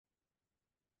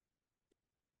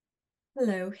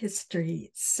Hello,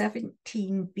 History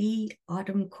 17B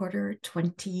Autumn Quarter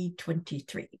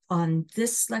 2023. On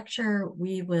this lecture,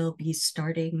 we will be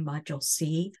starting Module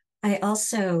C. I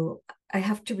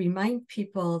have to remind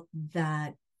people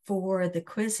that for the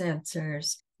quiz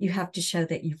answers, you have to show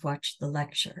that you've watched the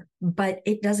lecture. But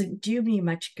it doesn't do me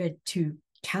much good to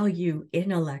tell you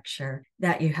in a lecture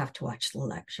that you have to watch the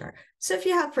lecture. So if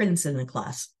you have friends in the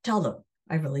class, tell them.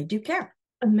 I really do care.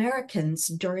 Americans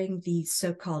during the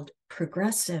so-called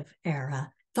progressive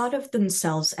era thought of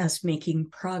themselves as making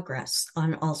progress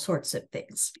on all sorts of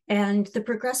things. And the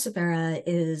progressive era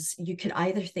is, you could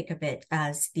either think of it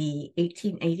as the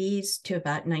 1880s to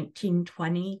about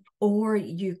 1920, or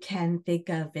you can think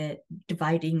of it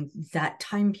dividing that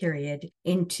time period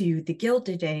into the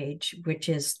Gilded Age, which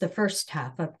is the first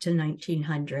half up to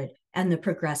 1900, and the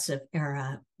progressive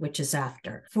era, which is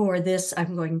after. For this,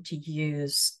 I'm going to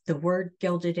use the word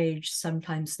Gilded Age,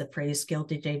 sometimes the phrase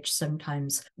Gilded Age,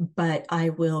 sometimes, but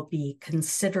I will be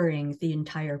considering the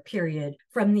entire period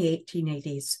from the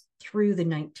 1880s through the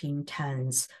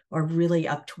 1910s, or really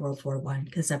up to World War I,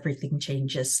 because everything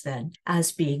changes then,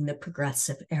 as being the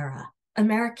progressive era.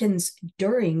 Americans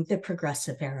during the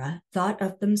progressive era thought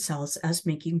of themselves as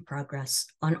making progress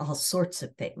on all sorts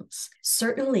of things.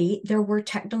 Certainly, there were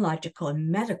technological and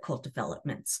medical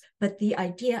developments, but the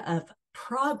idea of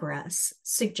progress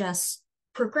suggests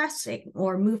progressing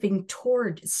or moving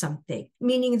toward something,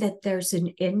 meaning that there's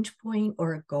an end point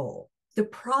or a goal. The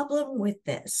problem with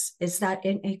this is that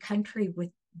in a country with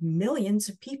millions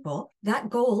of people, that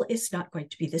goal is not going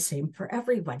to be the same for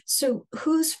everyone. So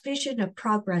whose vision of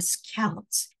progress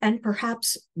counts? And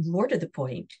perhaps more to the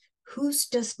point, whose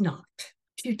does not?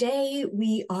 Today,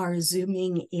 we are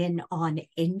zooming in on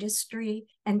industry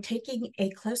and taking a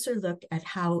closer look at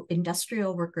how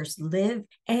industrial workers live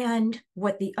and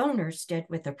what the owners did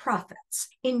with the profits.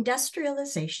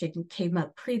 Industrialization came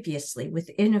up previously with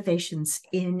innovations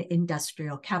in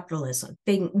industrial capitalism,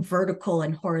 think vertical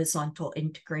and horizontal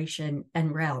integration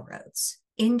and railroads.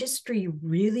 Industry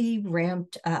really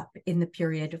ramped up in the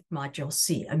period of Module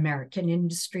C, American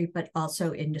industry, but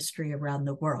also industry around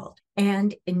the world.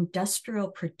 And industrial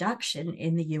production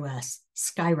in the US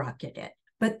skyrocketed.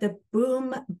 But the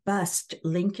boom-bust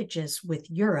linkages with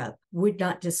Europe would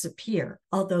not disappear,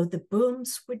 although the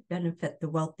booms would benefit the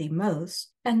wealthy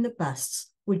most and the busts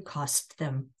would cost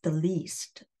them the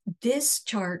least. This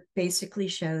chart basically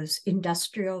shows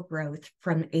industrial growth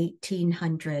from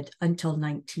 1800 until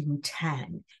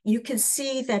 1910. You can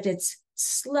see that it's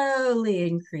slowly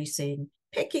increasing,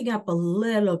 picking up a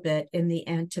little bit in the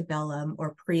antebellum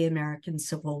or pre-American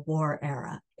Civil War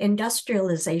era.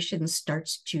 Industrialization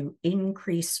starts to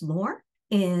increase more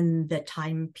in the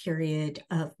time period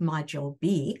of Module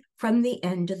B, from the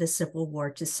end of the Civil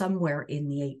War to somewhere in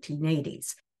the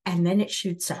 1880s. And then it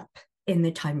shoots up in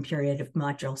the time period of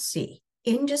Module C.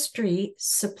 Industry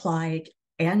supplied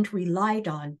and relied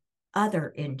on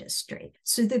other industry.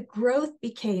 So the growth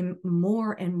became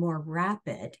more and more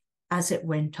rapid as it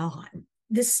went on.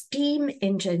 The steam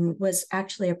engine was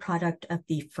actually a product of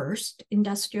the first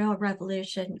industrial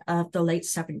revolution of the late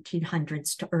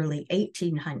 1700s to early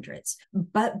 1800s.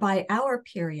 But by our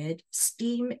period,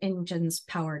 steam engines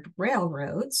powered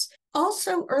railroads,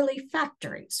 also early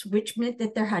factories, which meant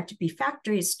that there had to be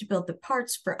factories to build the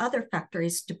parts for other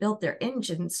factories to build their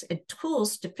engines and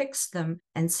tools to fix them,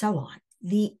 and so on.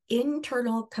 The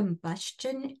internal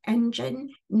combustion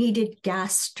engine needed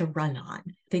gas to run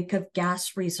on. Think of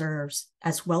gas reserves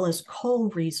as well as coal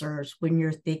reserves when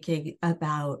you're thinking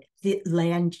about the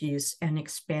land use and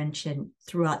expansion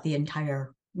throughout the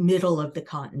entire middle of the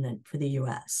continent for the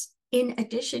US. In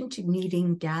addition to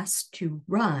needing gas to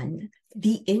run,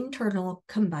 the internal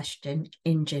combustion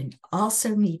engine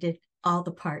also needed all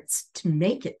the parts to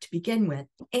make it to begin with,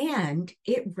 and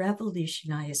it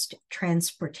revolutionized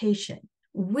transportation,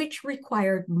 which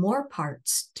required more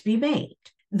parts to be made.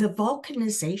 The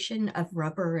vulcanization of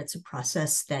rubber, it's a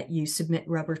process that you submit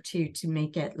rubber to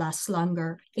make it last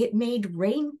longer. It made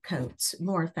raincoats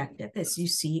more effective, as you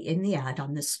see in the ad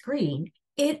on the screen.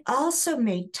 It also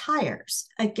made tires,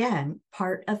 again,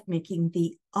 part of making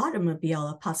the automobile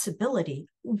a possibility,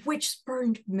 which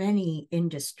spurned many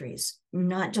industries,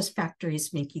 not just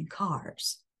factories making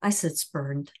cars. I said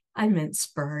spurned, I meant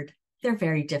spurred. They're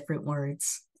very different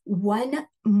words. One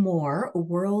more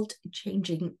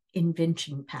world-changing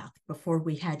invention path before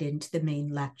we head into the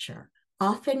main lecture.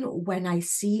 Often when I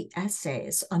see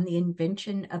essays on the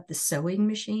invention of the sewing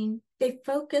machine, they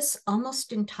focus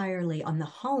almost entirely on the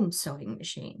home sewing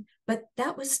machine, but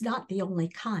that was not the only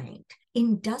kind.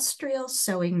 Industrial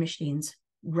sewing machines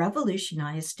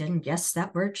revolutionized, and yes,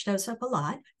 that word shows up a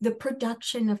lot, the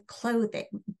production of clothing,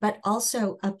 but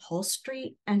also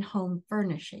upholstery and home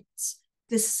furnishings.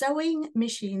 The sewing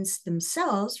machines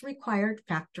themselves required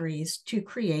factories to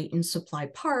create and supply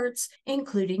parts,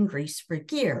 including grease for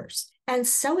gears. And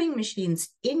sewing machines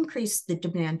increased the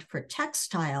demand for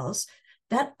textiles.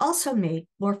 That also made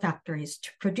more factories to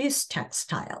produce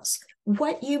textiles.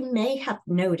 What you may have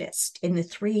noticed in the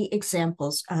three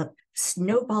examples of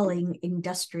snowballing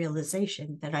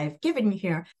industrialization that I've given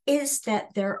here is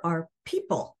that there are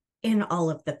people in all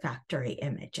of the factory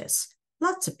images,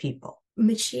 lots of people.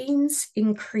 Machines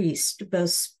increased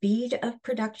both speed of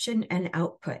production and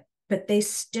output, but they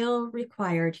still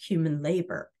required human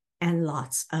labor and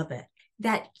lots of it.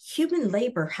 That human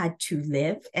labor had to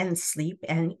live and sleep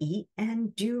and eat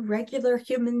and do regular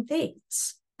human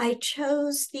things. I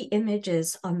chose the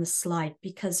images on the slide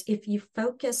because if you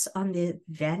focus on the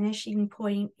vanishing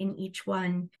point in each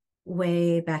one,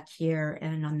 way back here,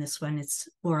 and on this one, it's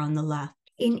more on the left,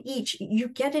 in each, you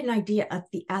get an idea of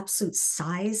the absolute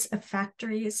size of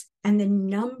factories and the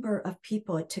number of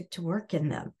people it took to work in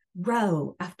them,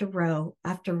 row after row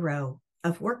after row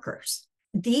of workers.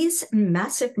 These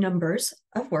massive numbers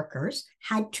of workers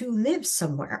had to live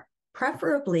somewhere,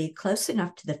 preferably close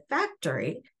enough to the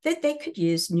factory that they could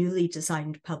use newly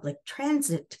designed public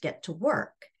transit to get to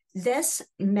work. This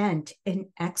meant an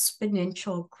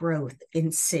exponential growth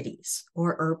in cities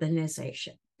or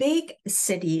urbanization. Big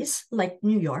cities like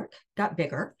New York got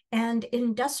bigger, and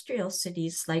industrial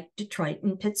cities like Detroit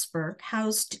and Pittsburgh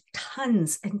housed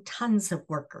tons and tons of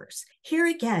workers. Here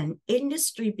again,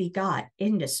 industry begot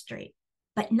industry,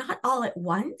 but not all at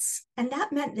once. And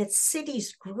that meant that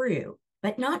cities grew,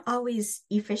 but not always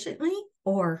efficiently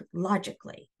or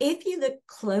logically. If you look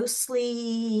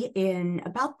closely in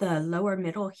about the lower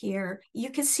middle here,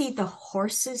 you can see the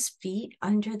horse's feet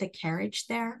under the carriage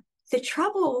there. The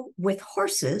trouble with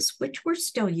horses, which were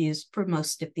still used for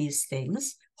most of these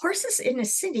things, horses in a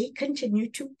city continue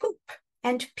to poop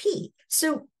and pee.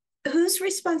 So whose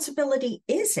responsibility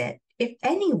is it, if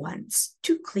anyone's,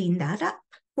 to clean that up?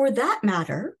 For that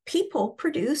matter, people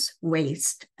produce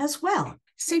waste as well.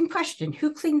 Same question,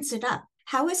 who cleans it up?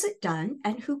 How is it done,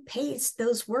 and who pays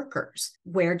those workers?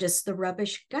 Where does the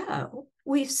rubbish go?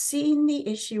 We've seen the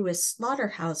issue with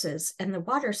slaughterhouses and the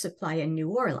water supply in New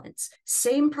Orleans.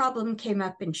 Same problem came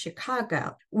up in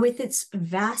Chicago with its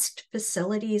vast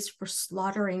facilities for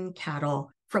slaughtering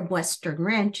cattle from Western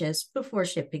ranches before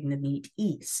shipping the meat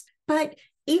east. But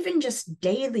even just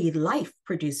daily life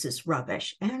produces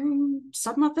rubbish, and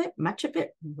some of it, much of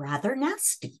it, rather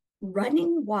nasty.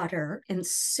 Running water and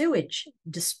sewage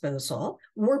disposal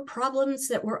were problems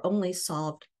that were only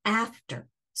solved after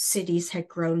cities had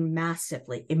grown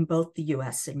massively in both the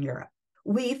US and Europe.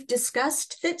 We've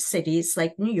discussed that cities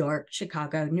like New York,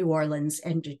 Chicago, New Orleans,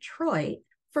 and Detroit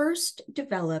first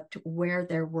developed where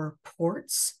there were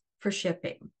ports for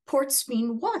shipping. Ports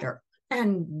mean water,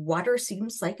 and water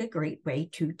seems like a great way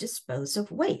to dispose of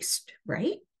waste,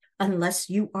 right? Unless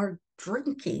you are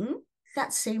drinking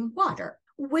that same water,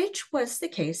 which was the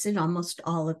case in almost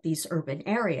all of these urban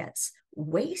areas.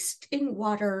 Waste in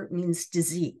water means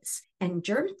disease, and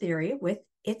germ theory, with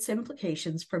its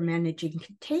implications for managing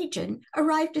contagion,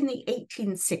 arrived in the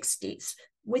 1860s,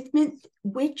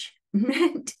 which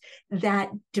meant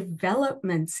that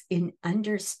developments in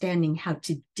understanding how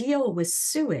to deal with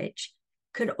sewage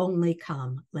could only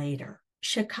come later.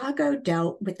 Chicago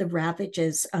dealt with the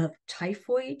ravages of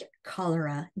typhoid,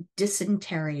 cholera,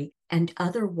 dysentery, and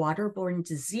other waterborne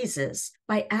diseases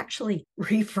by actually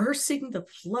reversing the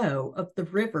flow of the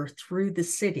river through the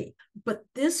city. But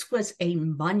this was a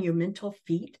monumental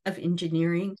feat of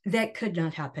engineering that could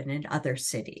not happen in other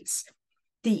cities.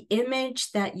 The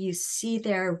image that you see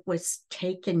there was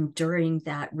taken during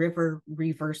that river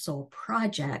reversal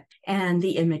project, and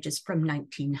the image is from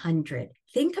 1900.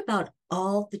 Think about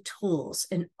all the tools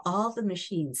and all the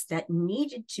machines that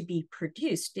needed to be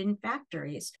produced in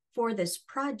factories for this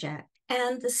project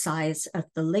and the size of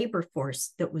the labor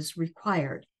force that was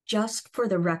required. Just for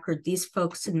the record, these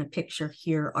folks in the picture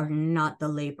here are not the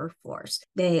labor force.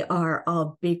 They are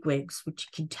all bigwigs, which you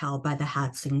can tell by the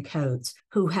hats and coats,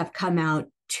 who have come out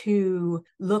to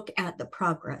look at the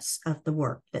progress of the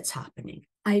work that's happening.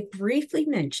 I briefly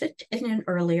mentioned in an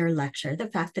earlier lecture the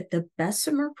fact that the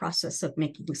Bessemer process of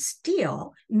making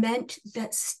steel meant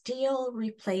that steel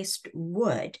replaced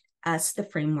wood as the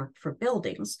framework for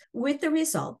buildings, with the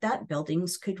result that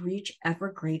buildings could reach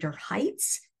ever greater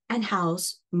heights and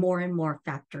house more and more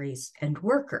factories and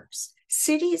workers.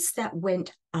 Cities that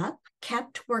went up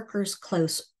kept workers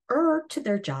closer to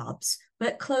their jobs,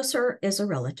 but closer is a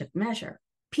relative measure.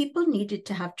 People needed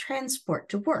to have transport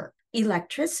to work.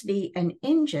 Electricity and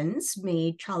engines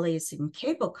made trolleys and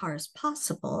cable cars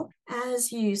possible,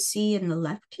 as you see in the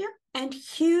left here. And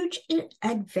huge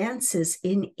advances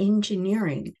in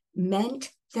engineering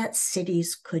meant that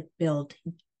cities could build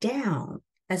down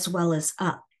as well as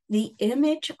up. The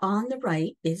image on the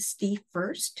right is the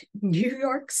first New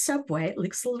York subway. It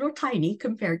looks a little tiny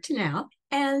compared to now,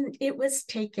 and it was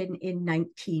taken in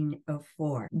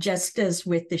 1904. Just as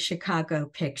with the Chicago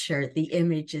picture, the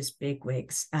image is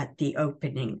bigwigs at the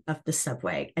opening of the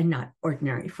subway and not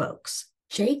ordinary folks.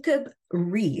 Jacob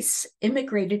Riis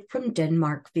immigrated from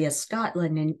Denmark via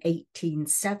Scotland in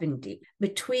 1870.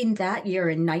 Between that year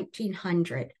and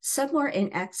 1900, somewhere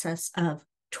in excess of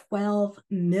 12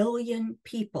 million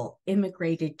people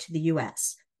immigrated to the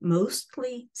US,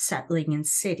 mostly settling in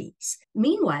cities.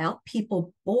 Meanwhile,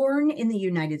 people born in the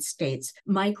United States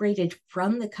migrated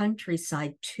from the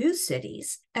countryside to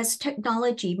cities as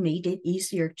technology made it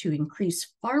easier to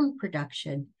increase farm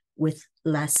production with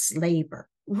less labor.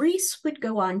 Riis would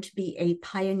go on to be a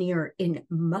pioneer in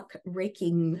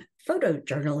muckraking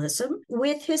photojournalism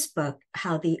with his book,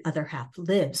 How the Other Half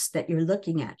Lives, that you're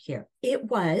looking at here. It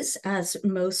was, as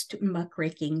most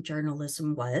muckraking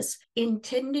journalism was,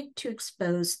 intended to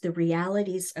expose the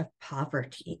realities of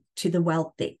poverty to the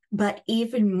wealthy, but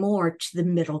even more to the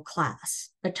middle class,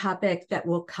 a topic that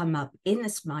will come up in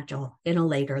this module in a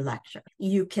later lecture.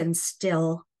 You can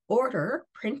still order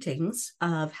printings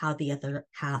of How the Other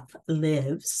Half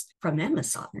Lives from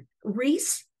Amazon.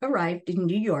 Riis arrived in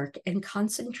New York and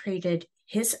concentrated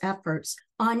his efforts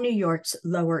on New York's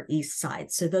Lower East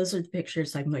Side. So those are the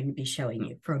pictures I'm going to be showing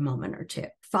you for a moment or two.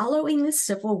 Following the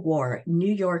Civil War,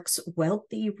 New York's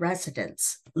wealthy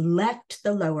residents left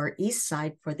the Lower East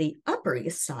Side for the Upper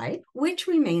East Side, which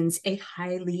remains a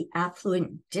highly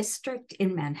affluent district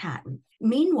in Manhattan.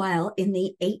 Meanwhile, in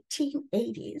the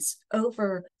 1880s,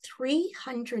 over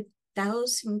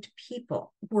 300,000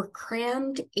 people were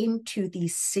crammed into the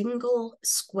single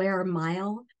square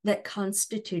mile that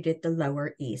constituted the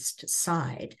Lower East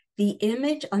Side. The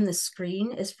image on the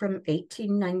screen is from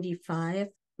 1895.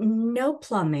 No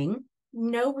plumbing,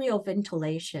 no real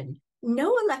ventilation,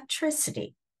 no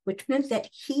electricity, which meant that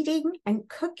heating and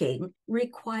cooking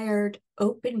required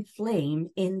open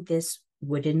flame in this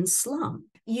wooden slum.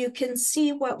 You can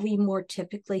see what we more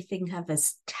typically think of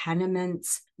as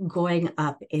tenements going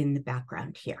up in the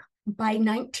background here. By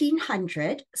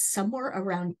 1900, somewhere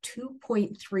around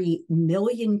 2.3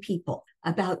 million people,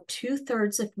 about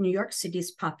 2/3 of New York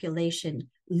City's population,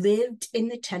 lived in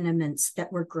the tenements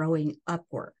that were growing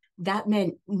upward. That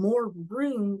meant more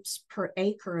rooms per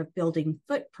acre of building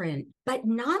footprint, but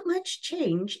not much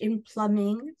change in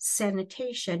plumbing,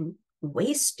 sanitation,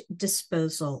 waste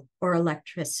disposal, or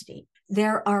electricity.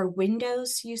 There are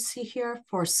windows you see here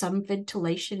for some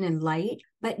ventilation and light,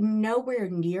 but nowhere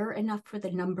near enough for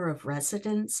the number of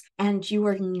residents, and you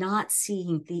are not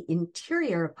seeing the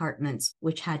interior apartments,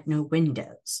 which had no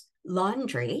windows.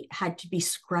 Laundry had to be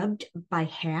scrubbed by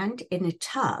hand in a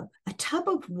tub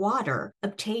of water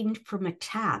obtained from a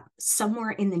tap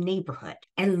somewhere in the neighborhood,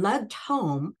 and lugged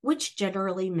home, which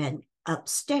generally meant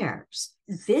upstairs.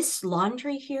 This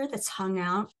laundry here that's hung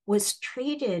out was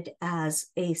treated as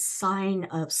a sign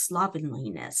of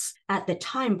slovenliness at the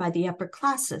time by the upper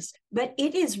classes, but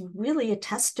it is really a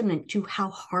testament to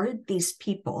how hard these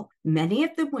people, many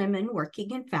of the women working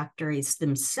in factories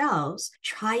themselves,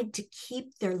 tried to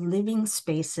keep their living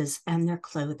spaces and their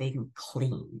clothing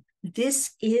clean.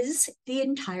 This is the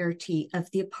entirety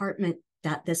of the apartment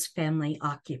that this family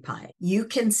occupied. You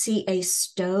can see a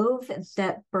stove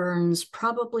that burns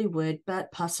probably wood,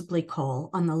 but possibly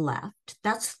coal on the left.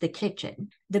 That's the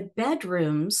kitchen. The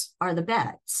bedrooms are the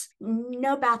beds.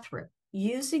 No bathroom.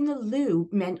 Using a loo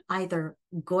meant either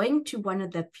going to one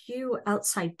of the few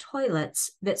outside toilets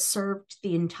that served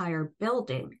the entire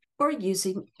building or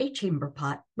using a chamber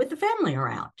pot with the family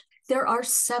around. There are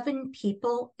 7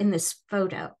 people in this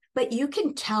photo, but you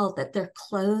can tell that their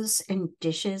clothes and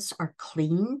dishes are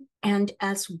clean and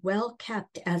as well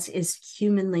kept as is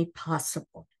humanly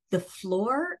possible. The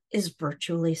floor is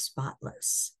virtually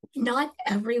spotless. Not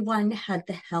everyone had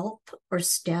the health or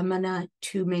stamina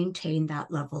to maintain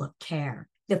that level of care.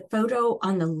 The photo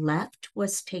on the left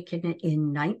was taken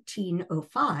in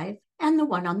 1905, and the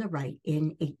one on the right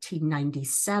in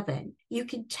 1897. You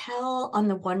can tell on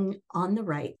the one on the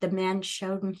right, the man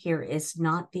shown here is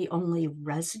not the only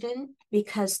resident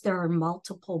because there are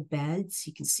multiple beds.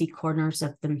 You can see corners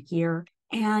of them here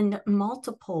and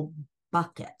multiple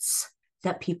buckets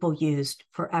that people used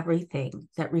for everything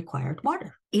that required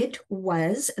water. It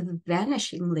was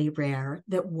vanishingly rare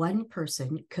that one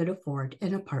person could afford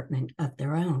an apartment of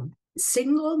their own.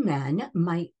 Single men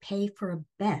might pay for a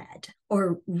bed,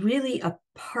 or really a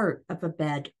part of a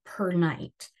bed per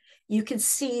night. You can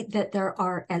see that there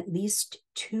are at least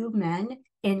 2 men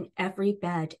in every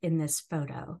bed in this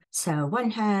photo. So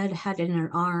one head and an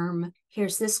arm.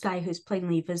 Here's this guy who's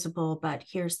plainly visible, but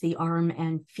here's the arm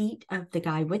and feet of the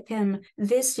guy with him.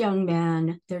 This young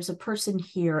man, there's a person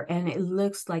here, and it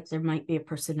looks like there might be a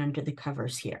person under the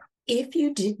covers here. If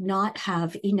you did not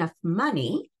have enough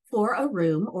money for a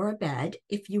room or a bed,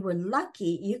 if you were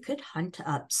lucky, you could hunt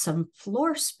up some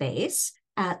floor space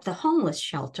at the homeless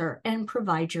shelter and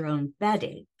provide your own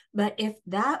bedding. But if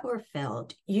that were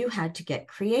filled, you had to get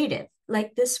creative,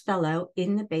 like this fellow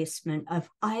in the basement of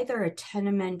either a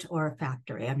tenement or a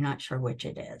factory. I'm not sure which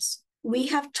it is. We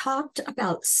have talked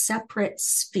about separate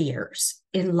spheres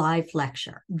in live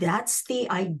lecture. That's the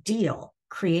ideal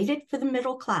created for the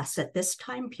middle class at this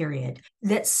time period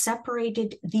that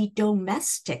separated the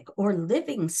domestic or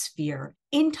living sphere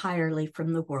entirely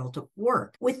from the world of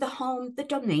work, with the home the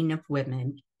domain of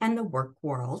women and the work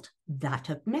world that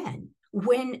of men.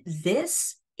 When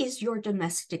this is your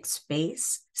domestic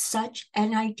space, such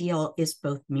an ideal is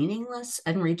both meaningless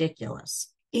and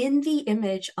ridiculous. In the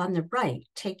image on the right,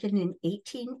 taken in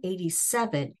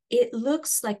 1887, it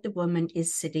looks like the woman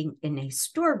is sitting in a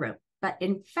storeroom, but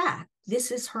in fact,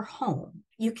 this is her home.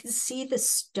 You can see the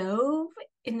stove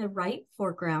in the right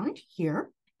foreground here,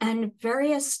 and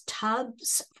various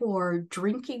tubs for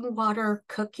drinking water,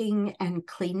 cooking, and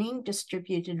cleaning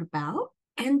distributed about.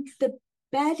 And the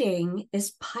bedding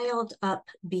is piled up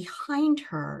behind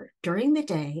her during the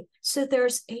day, so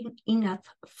there's enough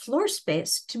floor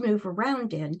space to move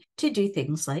around in to do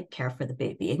things like care for the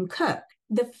baby and cook.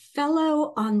 The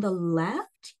fellow on the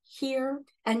left here,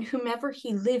 and whomever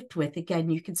he lived with, again,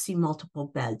 you can see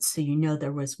multiple beds, so you know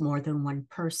there was more than one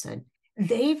person.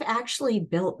 They've actually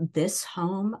built this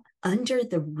home under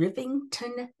the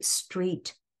Rivington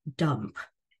Street dump.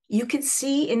 You can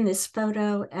see in this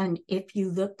photo, and if you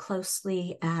look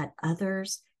closely at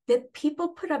others, that people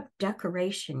put up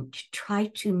decoration to try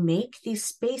to make these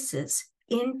spaces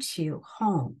into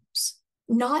homes.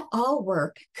 Not all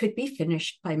work could be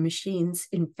finished by machines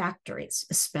in factories,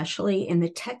 especially in the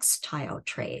textile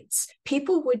trades.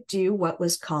 People would do what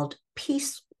was called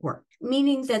piecework,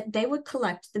 meaning that they would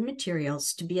collect the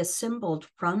materials to be assembled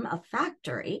from a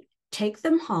factory, take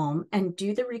them home and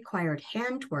do the required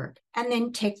handwork, and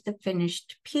then take the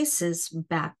finished pieces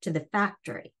back to the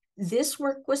factory. This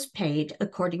work was paid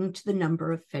according to the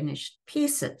number of finished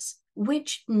pieces,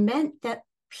 which meant that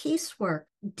piecework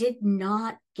did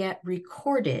not get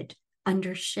recorded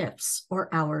under shifts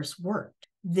or hours worked.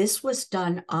 This was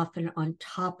done often on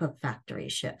top of factory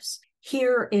shifts.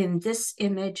 Here in this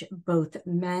image, both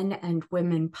men and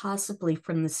women, possibly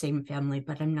from the same family,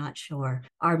 but I'm not sure,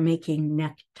 are making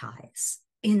neckties.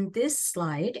 In this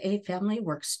slide, a family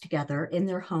works together in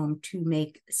their home to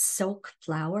make silk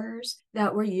flowers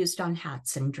that were used on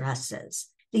hats and dresses.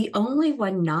 The only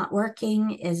one not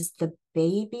working is the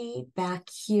baby back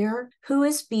here, who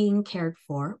is being cared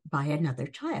for by another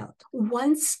child.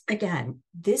 Once again,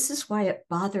 this is why it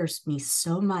bothers me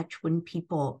so much when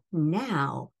people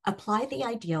now apply the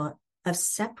ideal of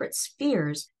separate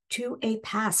spheres to a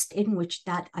past in which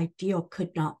that ideal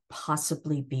could not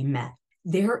possibly be met.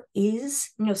 There is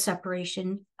no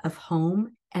separation of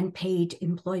home and paid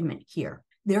employment here.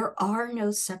 There are no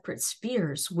separate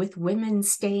spheres with women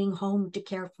staying home to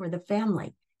care for the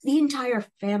family. The entire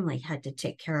family had to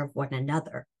take care of one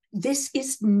another. This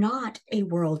is not a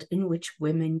world in which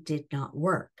women did not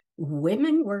work.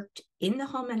 Women worked in the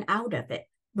home and out of it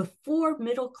before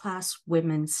middle-class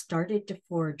women started to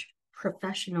forge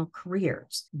professional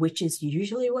careers, which is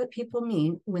usually what people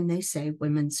mean when they say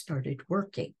women started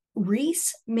working.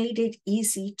 HIS made it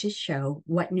easy to show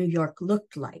what New York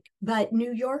looked like, but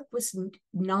New York was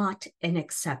not an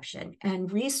exception,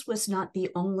 and HIS was not the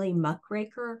only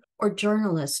muckraker or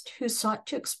journalist who sought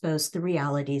to expose the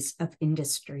realities of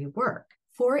industry work.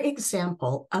 For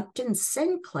example, Upton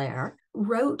Sinclair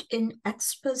wrote an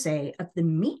expose of the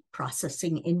meat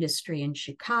processing industry in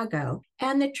Chicago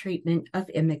and the treatment of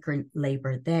immigrant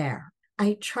labor there.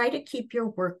 I try to keep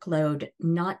your workload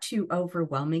not too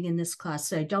overwhelming in this class,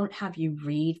 so I don't have you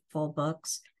read full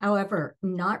books. However,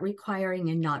 not requiring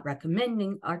and not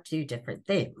recommending are two different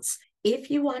things.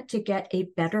 If you want to get a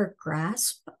better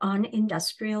grasp on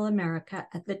industrial America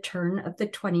at the turn of the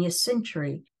 20th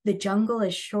century, The Jungle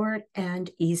is short and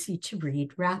easy to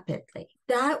read rapidly.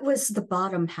 That was the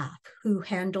bottom half, who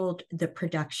handled the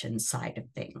production side of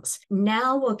things.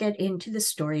 Now we'll get into the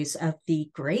stories of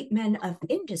the great men of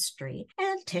industry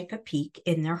and take a peek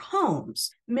in their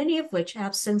homes, many of which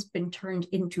have since been turned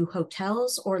into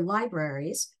hotels or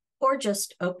libraries, or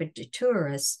just open to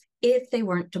tourists if they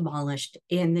weren't demolished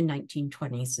in the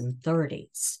 1920s and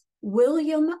 30s.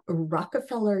 William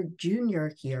Rockefeller Jr.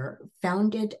 here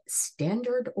founded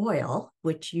Standard Oil,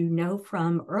 which you know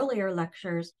from earlier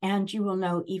lectures, and you will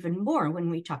know even more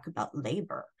when we talk about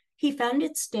labor. He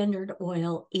founded Standard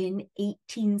Oil in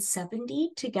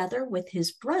 1870 together with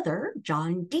his brother,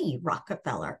 John D.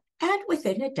 Rockefeller. And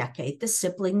within a decade, the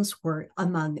siblings were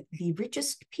among the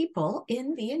richest people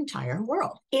in the entire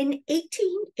world. In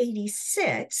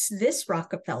 1886, this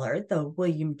Rockefeller, though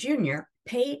William Jr.,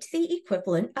 paid the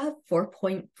equivalent of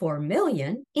 $4.4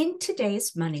 million in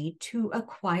today's money to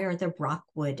acquire the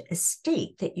Rockwood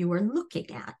estate that you are looking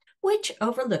at, which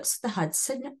overlooks the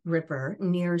Hudson River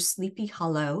near Sleepy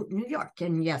Hollow, New York.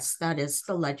 And yes, that is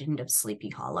the legend of Sleepy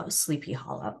Hollow, Sleepy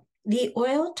Hollow. The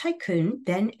oil tycoon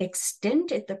then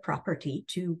extended the property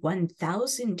to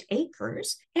 1,000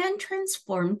 acres and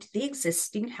transformed the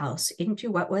existing house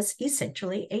into what was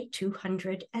essentially a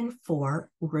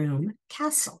 204-room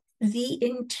castle. The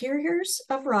interiors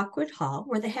of Rockwood Hall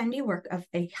were the handiwork of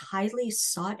a highly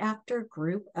sought-after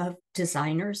group of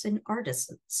designers and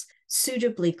artisans.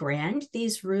 Suitably grand,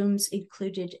 these rooms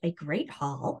included a great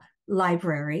hall,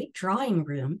 library, drawing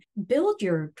room,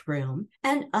 billiard room,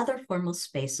 and other formal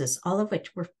spaces, all of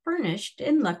which were furnished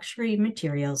in luxury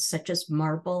materials such as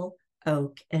marble,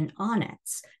 oak, and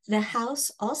onyx. The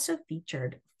house also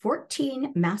featured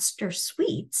 14 master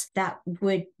suites that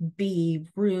would be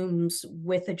rooms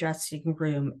with a dressing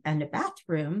room and a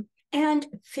bathroom, and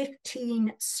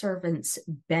 15 servants'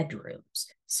 bedrooms.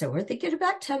 So we're thinking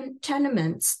about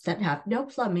tenements that have no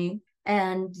plumbing,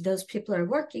 and those people are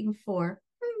working for.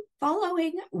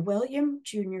 Following William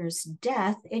Jr.'s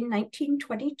death in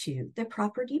 1922, the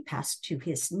property passed to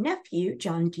his nephew,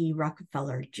 John D.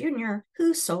 Rockefeller Jr.,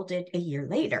 who sold it a year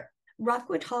later.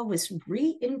 Rockwood Hall was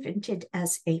reinvented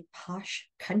as a posh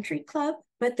country club,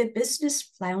 but the business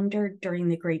floundered during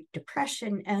the Great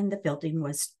Depression and the building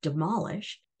was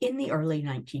demolished in the early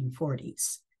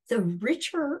 1940s. The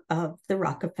richer of the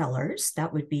Rockefellers,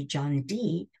 that would be John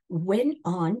D., went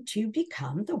on to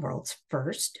become the world's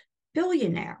first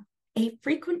billionaire. A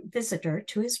frequent visitor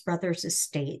to his brother's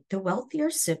estate, the wealthier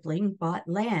sibling bought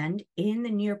land in the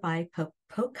nearby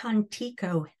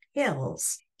Pocantico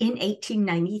Hills in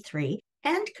 1893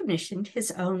 and commissioned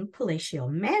his own palatial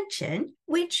mansion,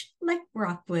 which, like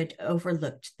Rockwood,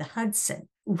 overlooked the Hudson.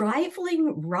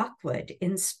 Rivaling Rockwood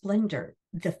in splendor,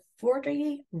 the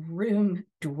 40-room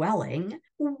dwelling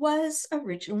was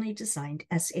originally designed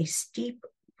as a steep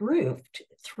roofed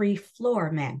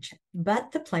 3-floor mansion,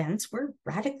 but the plans were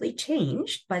radically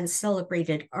changed by the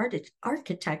celebrated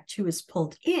architect who was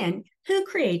pulled in, who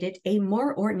created a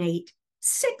more ornate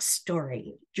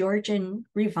 6-story Georgian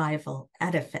revival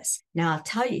edifice. Now, I'll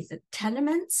tell you, the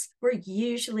tenements were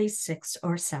usually 6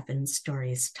 or 7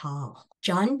 stories tall.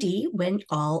 John D. went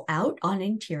all out on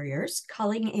interiors,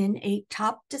 calling in a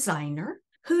top designer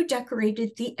who decorated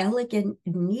the elegant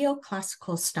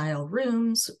neoclassical style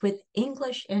rooms with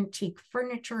English antique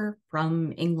furniture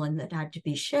from England that had to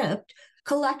be shipped,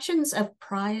 collections of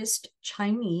prized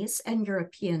Chinese and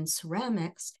European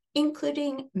ceramics,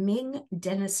 including Ming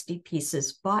Dynasty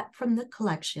pieces bought from the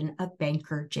collection of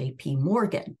banker J.P.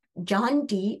 Morgan. John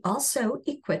D. also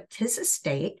equipped his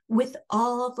estate with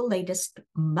all the latest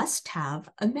must-have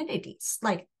amenities,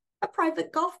 like a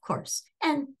private golf course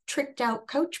and tricked-out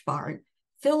coach barn,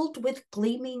 filled with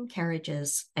gleaming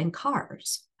carriages and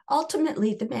cars.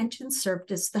 Ultimately, the mansion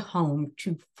served as the home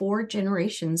to 4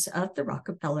 generations of the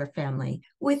Rockefeller family,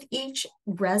 with each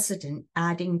resident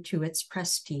adding to its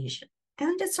prestige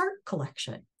and its art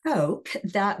collection. Coke,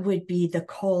 that would be the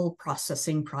coal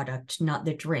processing product, not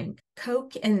the drink.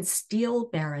 Coke and steel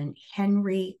baron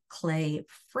Henry Clay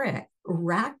Frick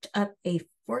racked up a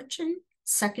fortune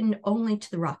second only to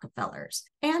the Rockefellers,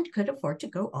 and could afford to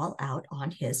go all out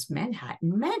on his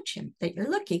Manhattan mansion that you're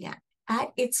looking at.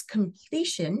 At its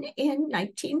completion in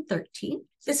 1913,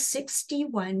 the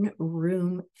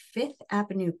 61-room Fifth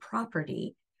Avenue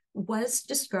property was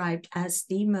described as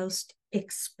the most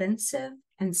expensive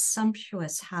and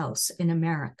sumptuous house in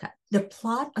America. The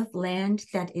plot of land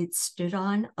that it stood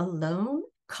on alone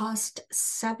cost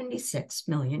 $76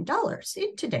 million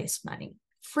in today's money.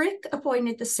 Frick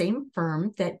appointed the same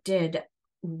firm that did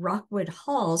Rockwood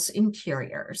Hall's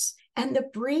interiors, and the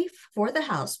brief for the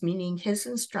house, meaning his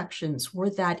instructions, were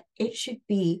that it should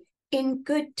be in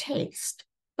good taste,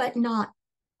 but not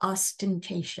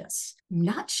ostentatious.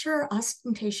 Not sure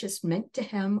ostentatious meant to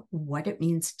him what it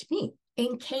means to me.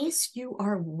 In case you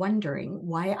are wondering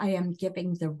why I am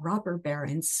giving the robber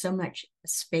barons so much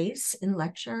space in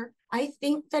lecture, I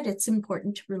think that it's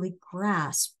important to really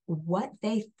grasp what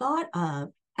they thought of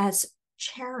as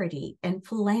charity and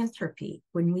philanthropy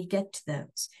when we get to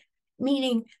those,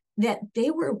 meaning that they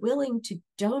were willing to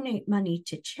donate money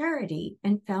to charity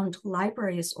and found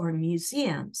libraries or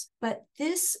museums. But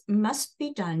this must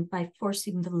be done by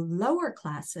forcing the lower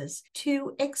classes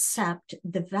to accept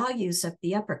the values of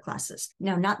the upper classes.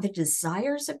 Now, not the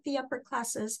desires of the upper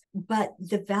classes, but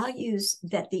the values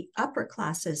that the upper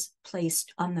classes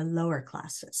placed on the lower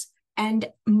classes. And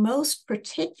most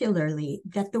particularly,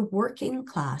 that the working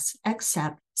class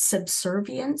accept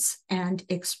subservience and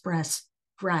express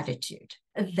gratitude.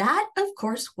 That, of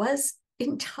course, was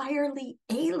entirely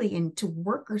alien to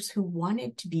workers who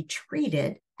wanted to be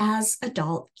treated as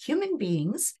adult human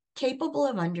beings capable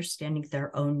of understanding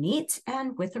their own needs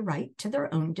and with a right to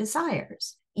their own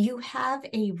desires. You have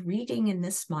a reading in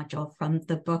this module from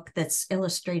the book that's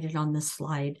illustrated on the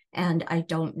slide, and I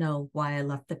don't know why I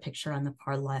left the picture on the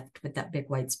far left with that big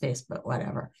white space, but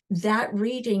whatever. That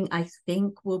reading, I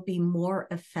think, will be more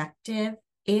effective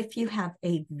if you have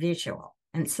a visual.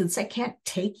 And since I can't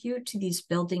take you to these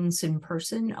buildings in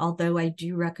person, although I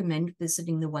do recommend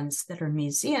visiting the ones that are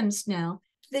museums now,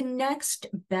 the next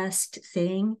best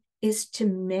thing is to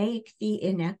make the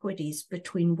inequities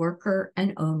between worker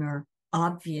and owner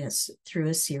obvious through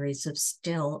a series of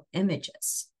still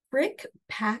images. Frick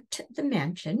packed the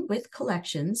mansion with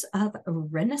collections of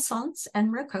Renaissance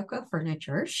and Rococo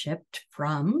furniture shipped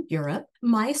from Europe,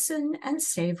 Meissen and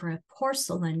Sèvres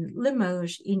porcelain,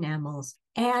 Limoges enamels,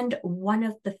 and one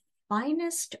of the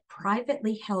finest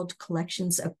privately held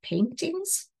collections of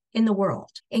paintings in the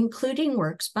world, including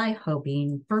works by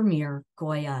Holbein, Vermeer,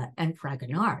 Goya, and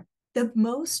Fragonard. The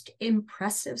most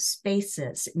impressive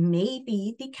spaces may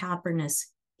be the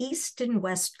cavernous East and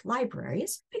West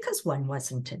libraries, because one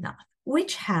wasn't enough,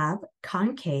 which have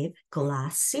concave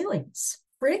glass ceilings.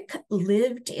 Frick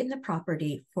lived in the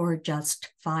property for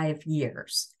just 5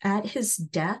 years. At his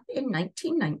death in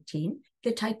 1919,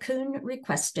 the tycoon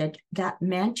requested that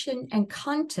mansion and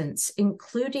contents,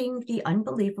 including the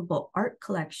unbelievable art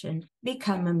collection,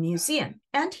 become a museum.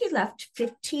 And he left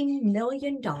 $15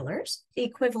 million, the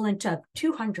equivalent of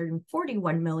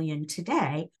 $241 million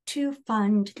today, to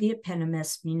fund the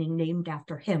eponymous, meaning named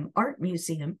after him, art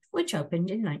museum, which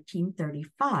opened in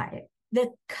 1935.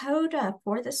 The coda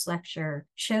for this lecture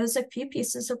shows a few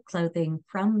pieces of clothing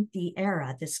from the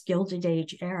era, this Gilded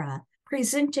Age era,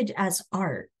 presented as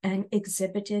art and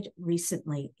exhibited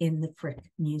recently in the Frick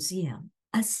Museum.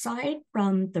 Aside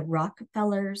from the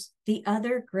Rockefellers, the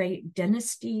other great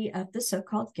dynasty of the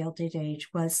so-called Gilded Age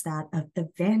was that of the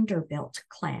Vanderbilt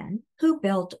clan, who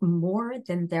built more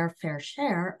than their fair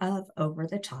share of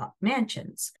over-the-top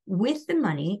mansions, with the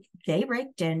money they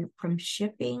raked in from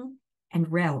shipping and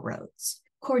railroads.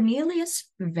 Cornelius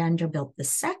Vanderbilt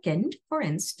II, for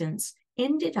instance,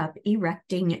 ended up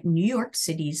erecting New York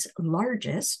City's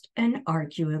largest and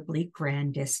arguably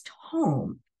grandest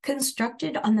home.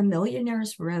 Constructed on the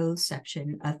Millionaires Row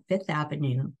section of Fifth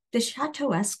Avenue, the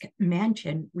Chateauesque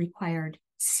mansion required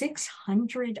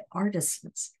 600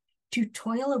 artisans to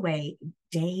toil away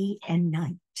day and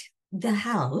night. The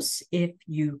house, if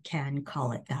you can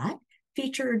call it that,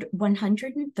 featured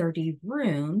 130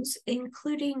 rooms,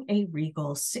 including a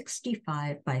regal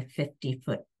 65 by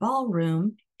 50-foot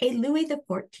ballroom, a Louis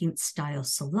XIV style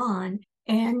salon,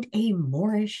 and a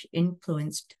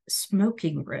Moorish-influenced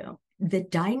smoking room. The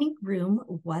dining room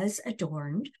was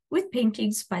adorned with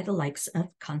paintings by the likes of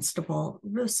Constable,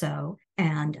 Rousseau,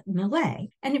 and Millet.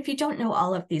 And if you don't know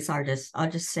all of these artists, I'll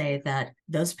just say that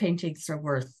those paintings are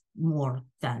worth more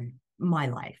than my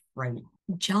life right now.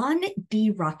 John D.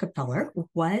 Rockefeller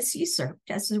was usurped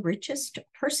as the richest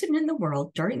person in the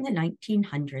world during the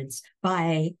 1900s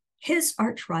by his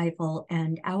arch rival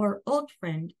and our old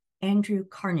friend, Andrew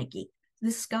Carnegie.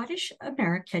 The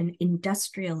Scottish-American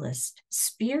industrialist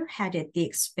spearheaded the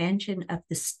expansion of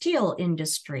the steel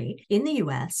industry in the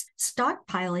U.S.,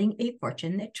 stockpiling a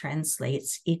fortune that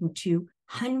translates into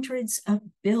hundreds of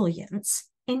billions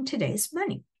in today's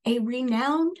money. A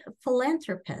renowned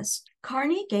philanthropist,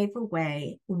 Carney gave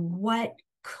away what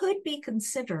could be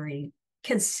considered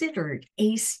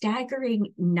a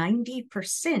staggering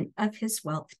 90% of his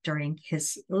wealth during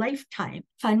his lifetime,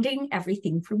 funding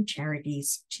everything from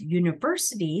charities to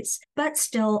universities, but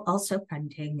still also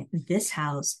funding this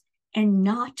house and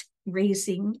not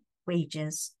raising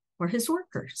wages for his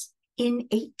workers. In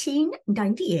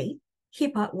 1898, he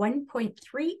bought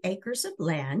 1.3 acres of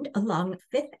land along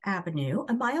Fifth Avenue,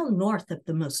 a mile north of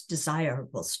the most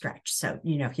desirable stretch. So,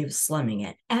 he was slumming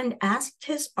it, and asked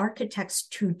his architects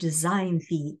to design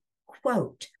the,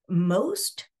 quote,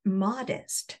 most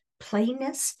modest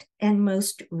plainest and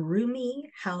most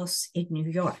roomy house in New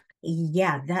York.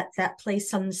 Yeah, that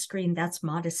place on the screen, that's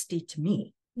modesty to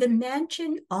me. The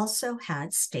mansion also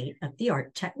had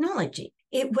state-of-the-art technology.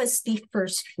 It was the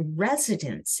first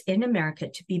residence in America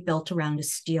to be built around a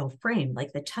steel frame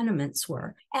like the tenements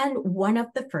were, and one of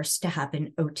the first to have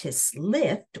an Otis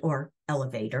lift or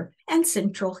elevator and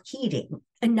central heating.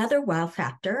 Another wow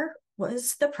factor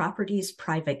was the property's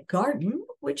private garden,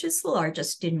 which is the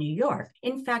largest in New York.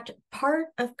 In fact, part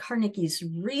of Carnegie's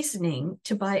reasoning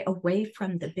to buy away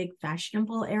from the big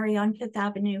fashionable area on Fifth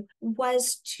Avenue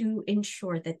was to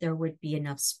ensure that there would be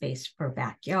enough space for a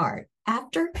backyard.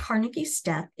 After Carnegie's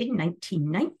death in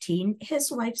 1919,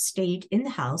 his wife stayed in the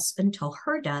house until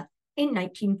her death in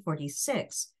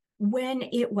 1946, when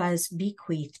it was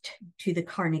bequeathed to the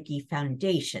Carnegie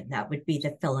Foundation. That would be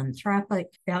the philanthropic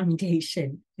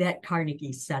foundation that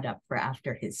Carnegie set up for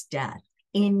after his death.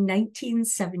 In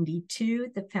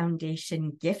 1972, the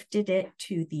foundation gifted it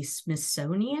to the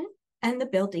Smithsonian, and the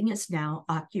building is now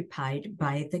occupied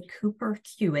by the Cooper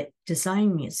Hewitt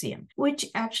Design Museum, which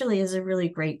actually is a really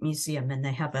great museum, and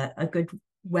they have a good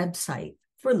website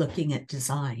for looking at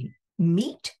design.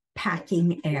 Meat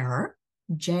packing heir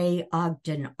J.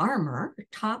 Ogden Armour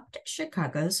topped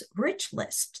Chicago's rich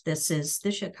list. This is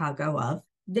the Chicago of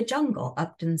the jungle,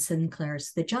 Upton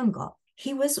Sinclair's The Jungle.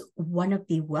 He was one of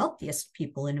the wealthiest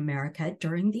people in America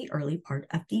during the early part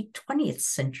of the 20th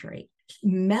century.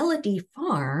 Melody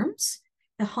Farms,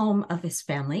 the home of his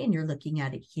family, and you're looking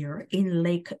at it here in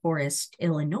Lake Forest,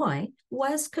 Illinois,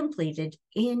 was completed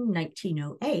in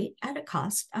 1908 at a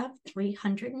cost of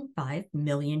 $305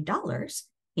 million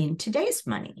in today's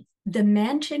money. The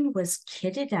mansion was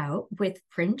kitted out with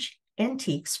French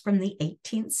antiques from the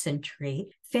 18th century,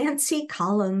 fancy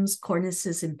columns,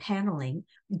 cornices, and paneling,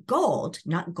 gold,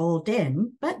 not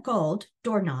golden, but gold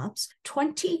doorknobs,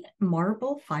 20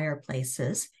 marble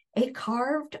fireplaces, a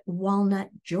carved walnut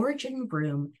Georgian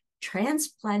room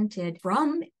transplanted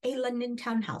from a London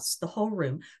townhouse, the whole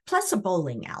room, plus a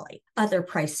bowling alley. Other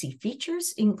pricey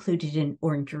features included an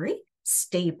orangery,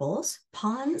 stables,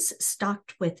 ponds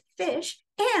stocked with fish,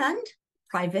 and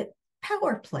private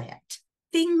power plant.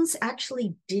 Things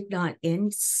actually did not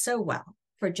end so well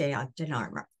for J. Ogden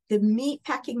Armour. The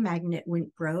meatpacking magnate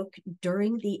went broke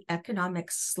during the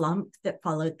economic slump that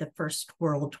followed the First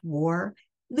World War,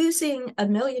 losing $1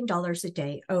 million a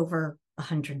day over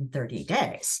 130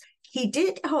 days. He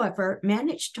did, however,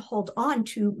 manage to hold on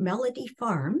to Melody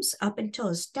Farms up until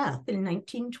his death in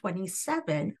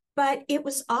 1927, but it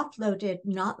was offloaded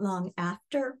not long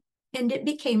after, and it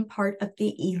became part of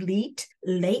the elite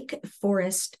Lake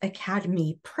Forest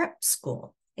Academy Prep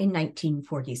School in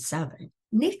 1947.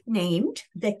 Nicknamed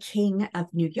the King of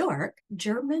New York,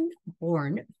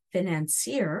 German-born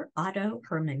financier Otto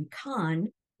Hermann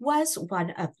Kahn was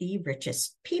one of the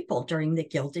richest people during the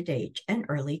Gilded Age and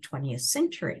early 20th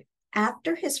century.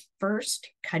 After his first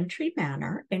country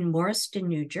manor in Morriston,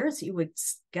 New Jersey,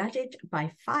 was gutted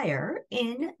by fire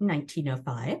in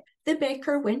 1905, the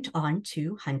baker went on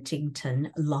to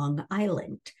Huntington, Long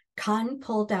Island. Kahn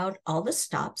pulled out all the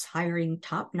stops, hiring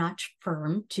top-notch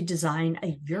firm to design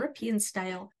a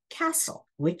European-style castle,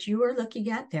 which you are looking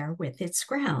at there with its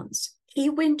grounds. He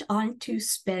went on to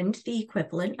spend the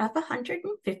equivalent of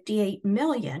 $158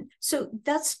 million. So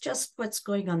that's just what's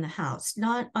going on the house,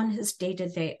 not on his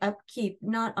day-to-day upkeep,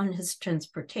 not on his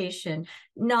transportation,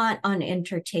 not on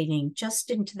entertaining,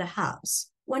 just into the house.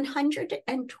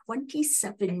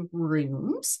 127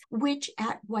 rooms, which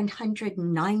at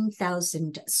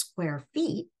 109,000 square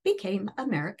feet became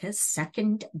America's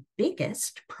second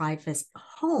biggest private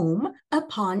home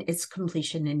upon its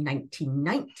completion in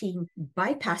 1919,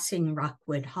 bypassing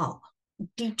Rockwood Hall.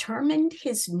 Determined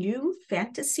his new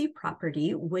fantasy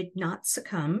property would not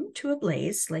succumb to a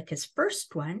blaze like his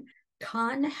first one,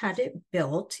 Kahn had it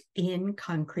built in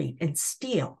concrete and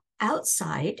steel.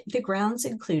 Outside, the grounds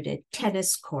included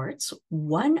tennis courts,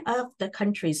 one of the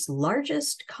country's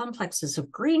largest complexes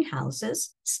of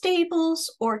greenhouses,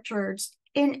 stables, orchards,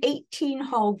 an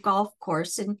 18-hole golf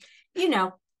course, and,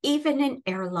 even an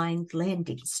airline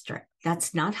landing strip.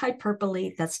 That's not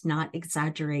hyperbole, that's not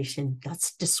exaggeration,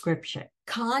 that's description.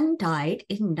 Kahn died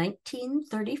in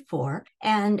 1934,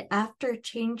 and after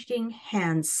changing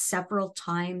hands several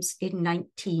times in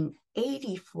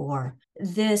 1984,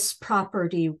 this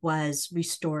property was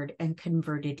restored and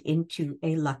converted into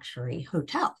a luxury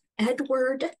hotel.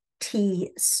 Edward T.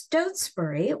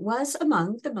 Stotesbury was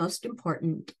among the most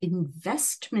important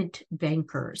investment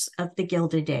bankers of the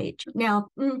Gilded Age. Now,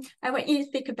 I want you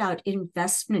to think about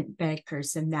investment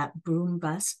bankers in that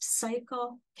boom-bust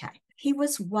cycle. Okay. He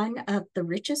was one of the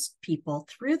richest people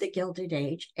through the Gilded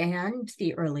Age and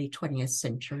the early 20th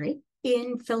century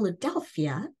in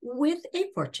Philadelphia, with a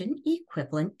fortune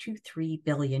equivalent to $3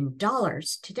 billion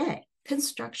today.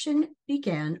 Construction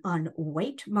began on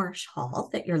White Marsh Hall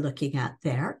that you're looking at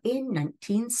there in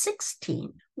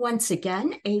 1916. Once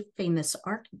again, a famous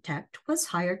architect was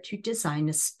hired to design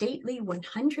a stately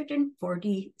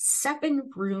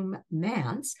 147-room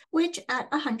manse, which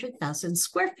at 100,000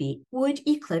 square feet would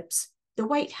eclipse the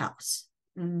White House.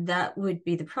 That would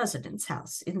be the president's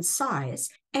house in size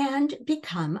and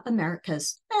become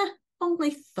America's only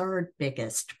third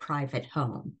biggest private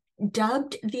home.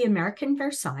 Dubbed the American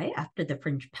Versailles after the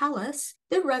French Palace,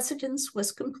 the residence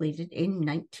was completed in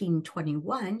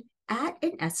 1921 at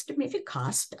an estimated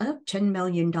cost of $10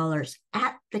 million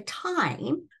at the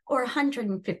time, or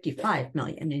 $155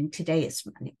 million in today's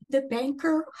money. The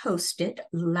banker hosted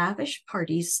lavish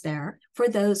parties there for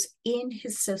those in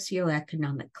his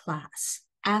socioeconomic class.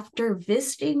 After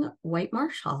visiting White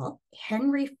Marsh Hall,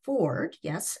 Henry Ford,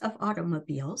 yes, of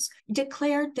automobiles,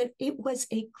 declared that it was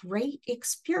a great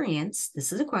experience,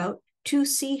 this is a quote, to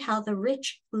see how the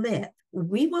rich live.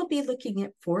 We will be looking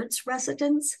at Ford's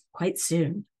residence quite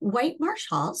soon. White Marsh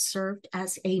Hall served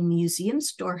as a museum,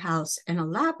 storehouse, and a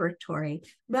laboratory,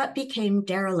 but became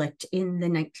derelict in the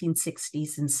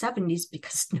 1960s and 70s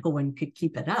because no one could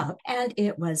keep it up, and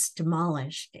it was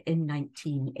demolished in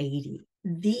 1980.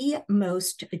 The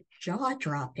most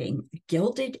jaw-dropping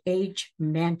Gilded Age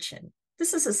mansion.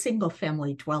 This is a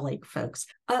single-family dwelling, folks.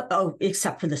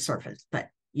 Except for the servants, but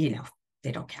they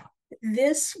don't count.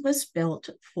 This was built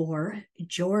for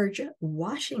George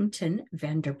Washington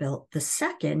Vanderbilt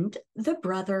II, the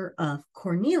brother of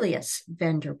Cornelius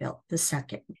Vanderbilt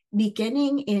II.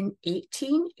 Beginning in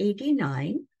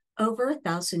 1889, over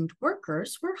 1,000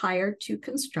 workers were hired to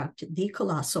construct the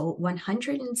colossal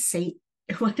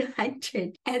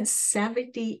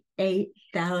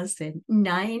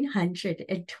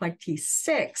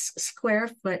 178,926 square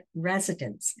foot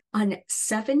residence on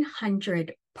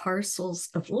 700 parcels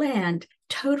of land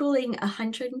totaling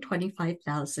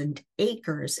 125,000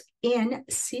 acres in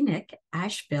scenic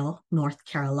Asheville, North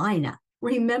Carolina.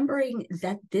 Remembering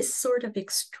that this sort of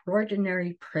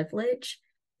extraordinary privilege,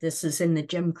 this is in the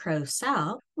Jim Crow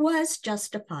South, was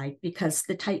justified because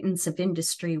the titans of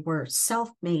industry were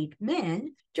self-made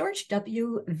men, George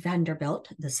W. Vanderbilt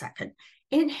II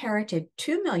inherited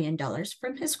 $2 million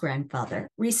from his grandfather,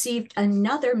 received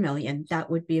another $1 million, that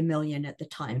would be $1 million at the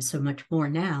time, so much more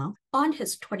now, on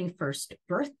his 21st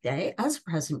birthday as a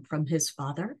present from his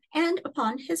father, and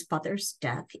upon his father's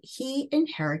death, he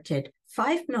inherited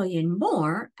 $5 million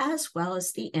more, as well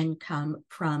as the income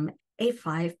from a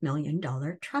 $5 million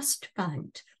trust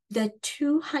fund. The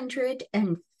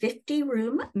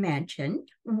 250-room mansion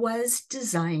was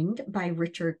designed by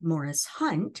Richard Morris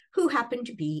Hunt, who happened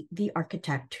to be the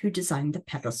architect who designed the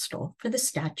pedestal for the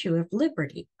Statue of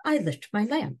Liberty. I lit my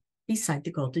lamp beside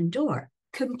the Golden Door.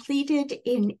 Completed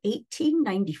in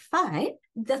 1895,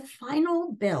 the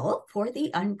final bill for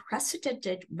the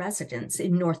unprecedented residence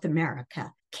in North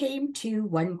America came to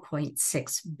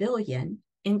 $1.6 billion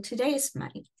in today's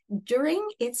money. During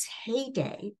its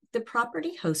heyday, the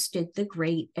property hosted the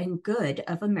great and good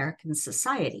of American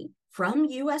society, from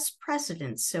U.S.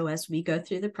 presidents. So as we go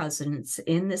through the presidents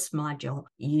in this module,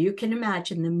 you can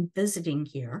imagine them visiting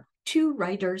here, to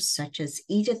writers such as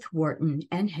Edith Wharton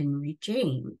and Henry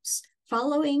James.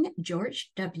 Following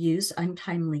George W.'s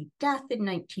untimely death in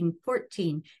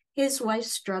 1914, his wife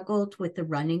struggled with the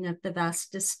running of the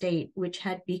vast estate, which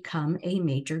had become a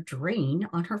major drain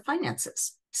on her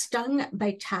finances. Stung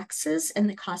by taxes and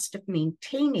the cost of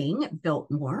maintaining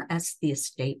Biltmore, as the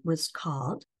estate was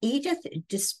called, Edith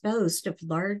disposed of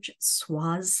large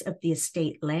swaths of the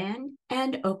estate land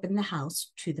and opened the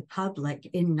house to the public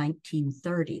in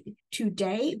 1930.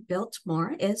 Today,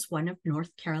 Biltmore is one of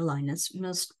North Carolina's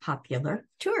most popular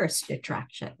tourist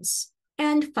attractions.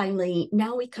 And finally,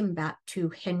 now we come back to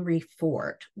Henry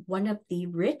Ford, one of the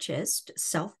richest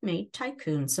self-made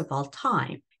tycoons of all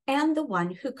time, and the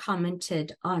one who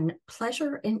commented on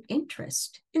pleasure and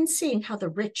interest in seeing how the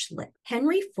rich live.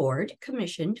 Henry Ford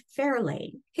commissioned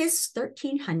Fairlane, his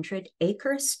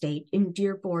 1,300-acre estate in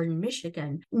Dearborn,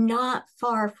 Michigan, not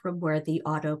far from where the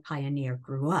auto pioneer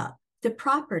grew up. The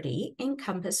property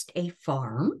encompassed a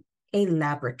farm, a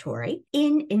laboratory,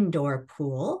 an indoor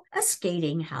pool, a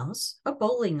skating house, a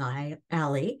bowling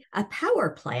alley, a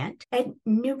power plant, and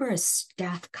numerous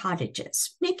staff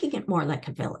cottages, making it more like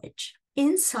a village.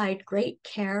 Inside, great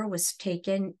care was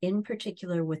taken, in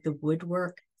particular with the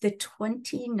woodwork, The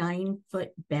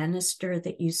 29-foot banister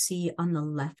that you see on the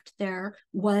left there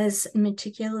was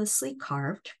meticulously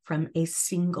carved from a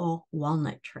single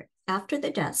walnut tree. After the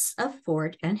deaths of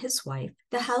Ford and his wife,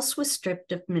 the house was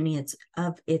stripped of many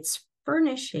of its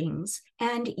furnishings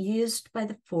and used by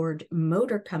the Ford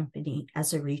Motor Company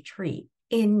as a retreat.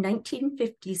 In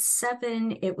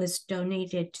 1957, it was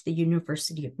donated to the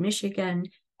University of Michigan,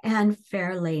 and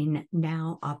Fairlane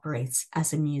now operates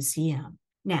as a museum.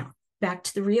 Now, back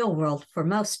to the real world for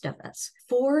most of us.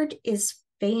 Ford is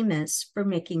famous for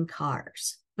making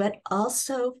cars, but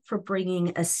also for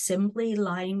bringing assembly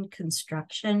line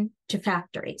construction to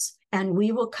factories. And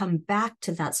we will come back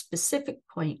to that specific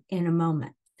point in a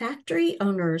moment. Factory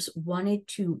owners wanted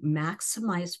to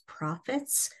maximize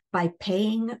profits by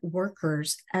paying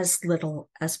workers as little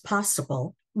as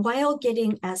possible while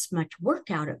getting as much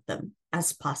work out of them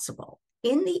as possible.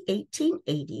 In the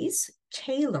 1880s,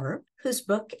 Taylor, whose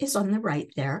book is on the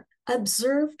right there,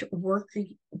 observed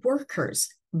workers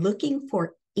looking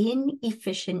for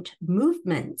inefficient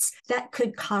movements that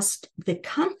could cost the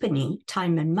company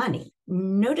time and money.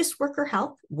 Notice worker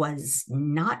health was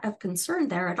not of concern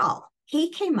there at all.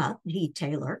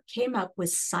 Taylor, came up with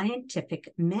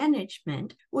scientific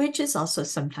management, which is also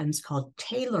sometimes called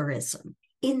Taylorism.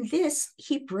 In this,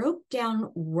 he broke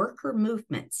down worker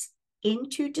movements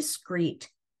into discrete,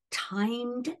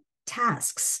 timed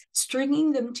tasks,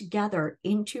 stringing them together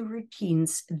into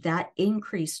routines that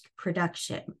increased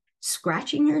production.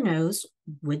 Scratching your nose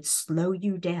would slow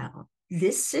you down.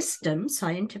 This system,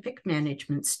 scientific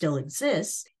management, still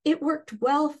exists. It worked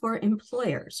well for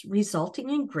employers,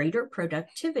 resulting in greater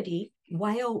productivity.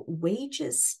 While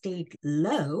wages stayed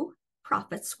low,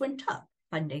 profits went up,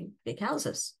 funding big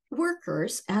houses.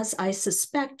 Workers, as I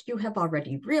suspect you have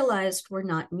already realized, were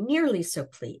not nearly so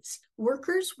pleased.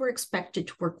 Workers were expected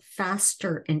to work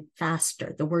faster and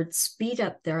faster. The word speed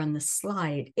up there on the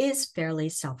slide is fairly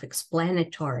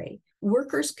self-explanatory.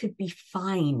 Workers could be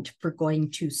fined for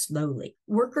going too slowly.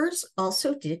 Workers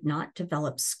also did not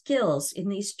develop skills in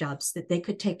these jobs that they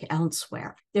could take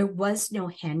elsewhere. There was no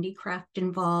handicraft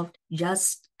involved,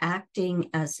 just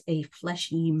acting as a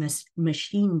fleshy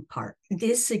machine part.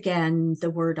 This, again,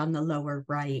 the word on the lower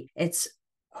right, it's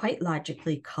quite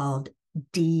logically called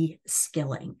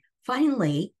de-skilling.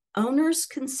 Finally, owners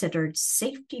considered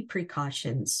safety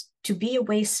precautions to be a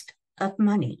waste of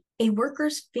money. A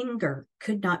worker's finger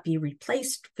could not be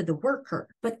replaced for the worker,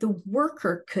 but the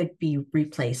worker could be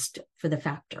replaced for the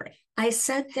factory. I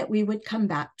said that we would come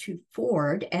back to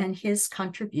Ford and his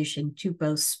contribution to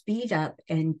both speed up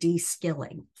and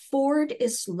de-skilling. Ford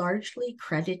is largely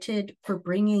credited for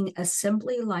bringing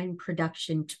assembly line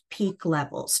production to peak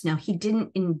levels. Now, he didn't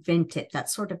invent it.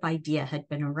 That sort of idea had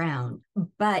been around,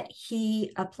 but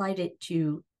he applied it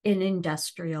to an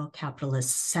industrial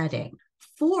capitalist setting.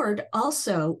 Ford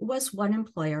also was one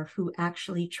employer who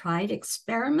actually tried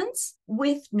experiments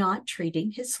with not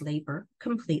treating his labor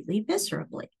completely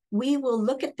miserably. We will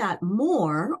look at that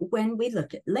more when we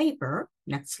look at labor,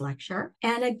 next lecture,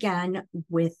 and again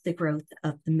with the growth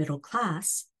of the middle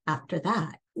class after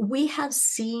that. We have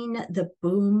seen the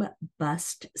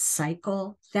boom-bust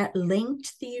cycle that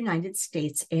linked the United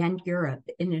States and Europe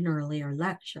in an earlier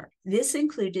lecture. This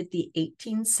included the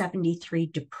 1873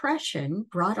 Depression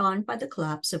brought on by the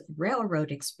collapse of railroad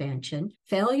expansion,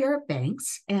 failure of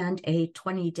banks, and a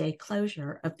 20-day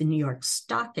closure of the New York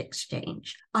Stock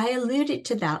Exchange. I alluded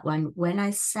to that one when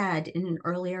I said in an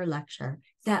earlier lecture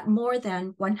that more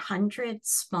than 100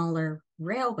 smaller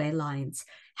railway lines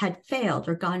had failed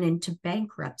or gone into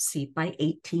bankruptcy by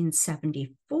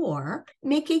 1874,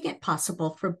 making it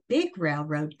possible for big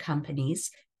railroad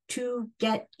companies to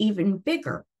get even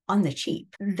bigger on the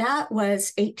cheap. That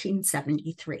was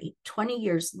 1873. 20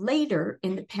 years later,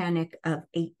 in the panic of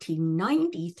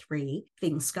 1893,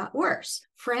 things got worse.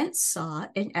 France saw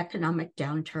an economic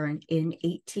downturn in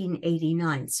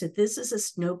 1889. So this is a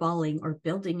snowballing or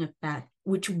building effect,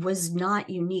 which was not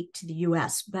unique to the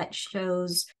US, but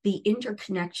shows the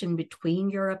interconnection between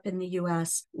Europe and the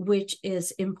US, which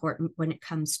is important when it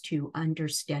comes to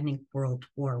understanding World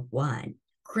War I.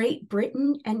 Great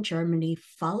Britain and Germany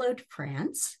followed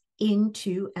France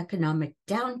into economic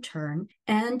downturn,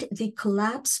 and the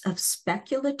collapse of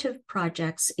speculative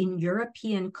projects in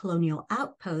European colonial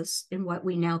outposts in what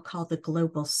we now call the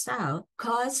Global South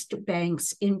caused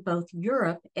banks in both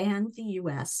Europe and the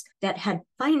US that had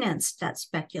financed that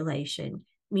speculation,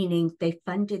 meaning they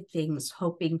funded things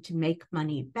hoping to make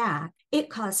money back, it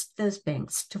caused those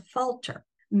banks to falter.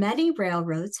 Many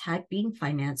railroads had been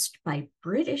financed by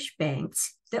British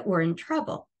banks that were in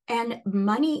trouble. And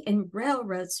money in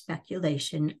railroad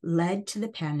speculation led to the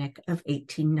Panic of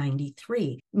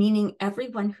 1893, meaning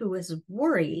everyone who was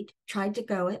worried tried to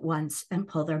go at once and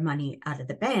pull their money out of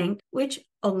the bank, which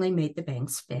only made the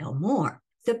banks fail more.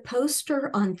 The poster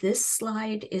on this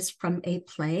slide is from a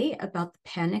play about the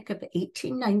Panic of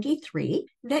 1893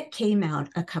 that came out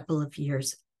a couple of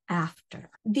years after.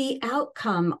 The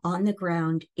outcome on the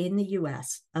ground in the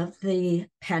US of the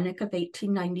Panic of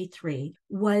 1893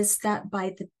 was that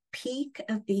by the peak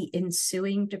of the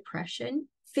ensuing depression,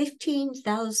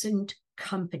 15,000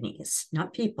 companies,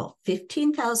 not people,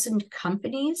 15,000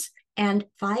 companies and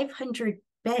 500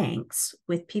 banks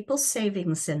with people's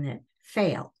savings in it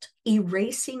failed,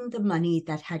 erasing the money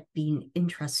that had been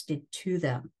entrusted to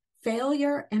them.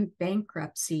 Failure and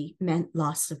bankruptcy meant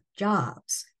loss of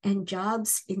jobs, and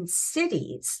jobs in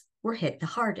cities were hit the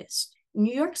hardest.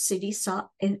 New York City saw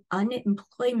an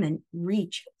unemployment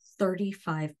reach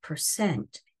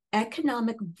 35%.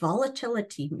 Economic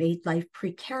volatility made life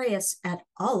precarious at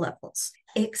all levels,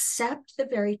 except the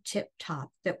very tip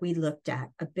top that we looked at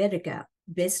a bit ago.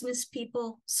 Business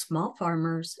people, small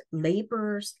farmers,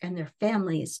 laborers, and their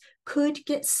families could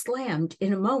get slammed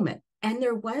in a moment, and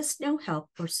there was no help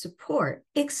or support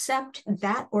except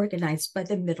that organized by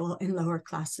the middle and lower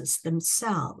classes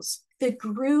themselves. The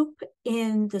group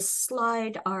in the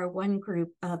slide are one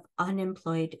group of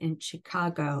unemployed in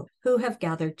Chicago who have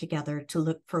gathered together to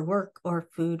look for work or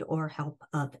food or help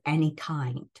of any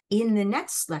kind. In the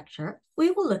next lecture,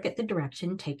 we will look at the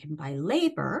direction taken by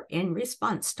labor in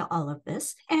response to all of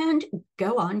this and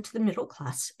go on to the middle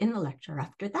class in the lecture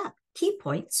after that. Key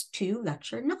points to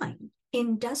lecture 9.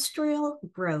 Industrial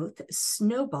growth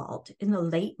snowballed in the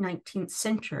late 19th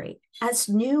century as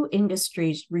new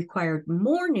industries required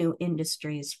more new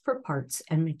industries for parts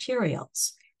and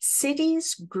materials.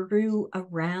 Cities grew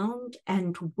around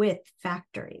and with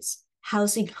factories,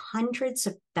 housing hundreds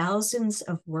of thousands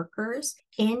of workers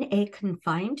in a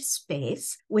confined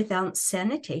space without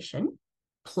sanitation,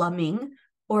 plumbing,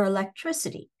 or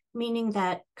electricity, meaning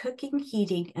that cooking,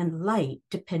 heating, and light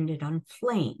depended on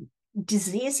flame.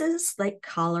 Diseases like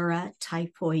cholera,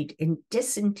 typhoid, and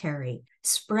dysentery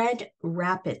spread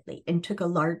rapidly and took a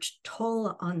large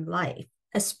toll on life,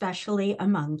 especially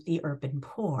among the urban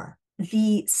poor.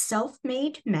 The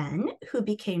self-made men who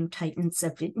became titans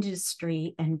of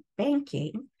industry and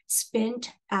banking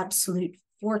spent absolute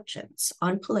fortunes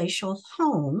on palatial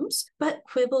homes, but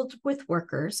quibbled with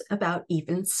workers about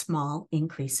even small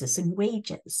increases in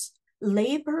wages.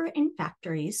 Labor in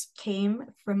factories came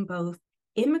from both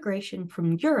immigration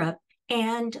from Europe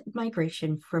and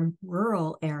migration from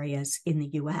rural areas in the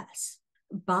US.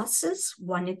 Bosses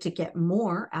wanted to get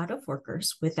more out of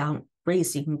workers without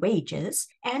raising wages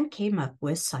and came up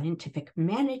with scientific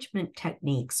management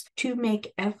techniques to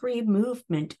make every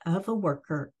movement of a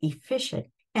worker efficient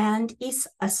and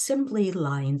assembly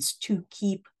lines to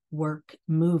keep work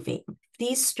moving.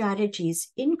 These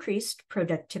strategies increased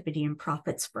productivity and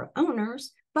profits for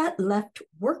owners, but left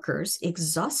workers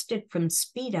exhausted from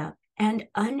speed up and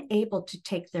unable to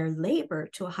take their labor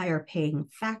to a higher paying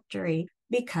factory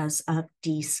because of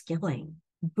de-skilling.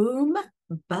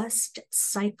 Boom-bust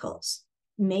cycles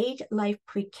made life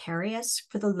precarious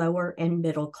for the lower and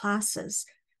middle classes,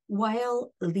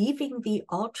 while leaving the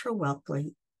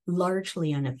ultra-wealthy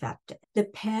largely unaffected. The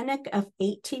Panic of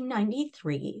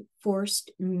 1893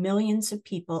 forced millions of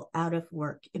people out of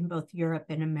work in both Europe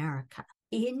and America.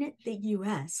 In the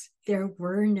US, there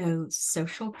were no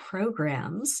social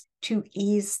programs to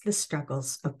ease the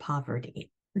struggles of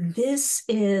poverty. This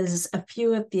is a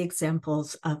few of the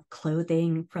examples of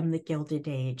clothing from the Gilded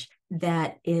Age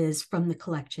that is from the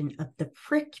collection of the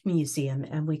Frick Museum,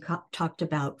 and we talked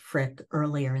about Frick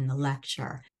earlier in the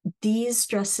lecture. These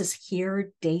dresses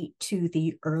here date to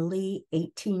the early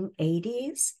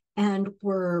 1880s and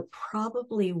were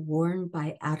probably worn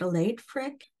by Adelaide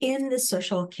Frick in the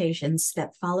social occasions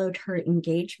that followed her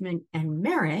engagement and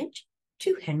marriage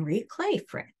to Henry Clay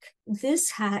Frick.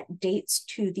 This hat dates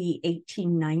to the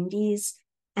 1890s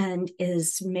and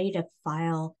is made of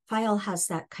file. File has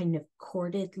that kind of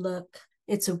corded look.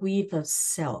 It's a weave of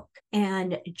silk.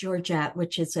 And Georgette,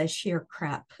 which is a sheer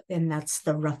crepe, and that's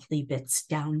the ruffly bits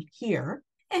down here.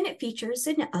 And it features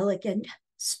an elegant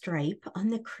stripe on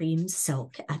the cream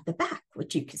silk at the back,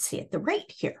 which you can see at the right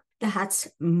here. The hat's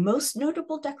most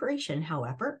notable decoration,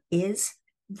 however, is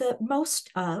the most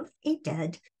of a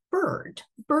dead bird.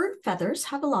 Bird feathers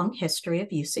have a long history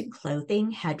of use in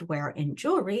clothing, headwear, and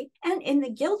jewelry, and in the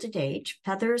Gilded Age,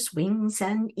 feathers, wings,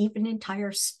 and even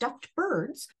entire stuffed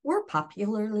birds were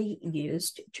popularly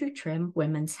used to trim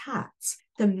women's hats.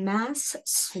 The mass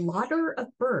slaughter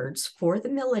of birds for the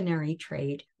millinery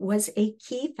trade was a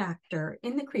key factor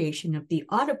in the creation of the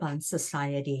Audubon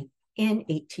Society in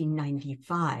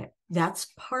 1895.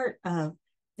 That's part of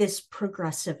this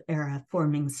progressive era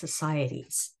forming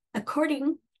societies.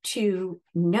 According to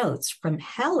notes from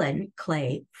Helen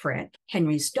Clay Frick,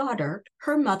 Henry's daughter,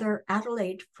 her mother,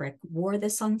 Adelaide Frick, wore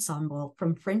this ensemble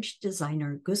from French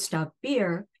designer Gustave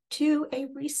Beer to a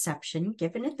reception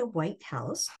given at the White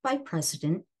House by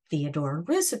President Theodore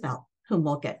Roosevelt, whom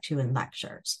we'll get to in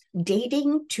lectures.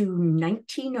 Dating to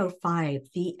 1905,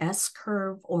 the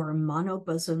S-curve or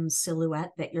monobosom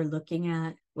silhouette that you're looking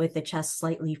at with the chest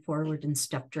slightly forward and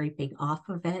stuff draping off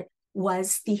of it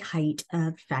was the height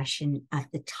of fashion at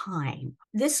the time.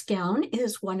 This gown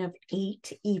is one of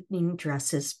 8 evening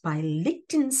dresses by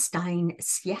Liechtenstein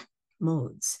Siècle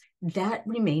Modes that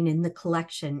remain in the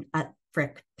collection at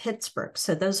Frick, Pittsburgh.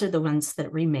 So those are the ones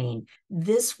that remain.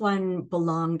 This one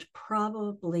belonged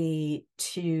probably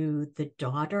to the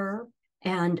daughter,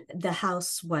 and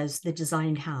the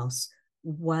design house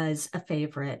was a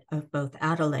favorite of both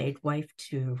Adelaide, wife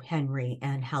to Henry,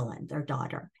 and Helen, their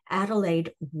daughter.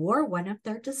 Adelaide wore one of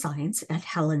their designs at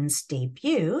Helen's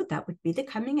debut, that would be the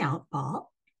coming out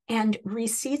ball, and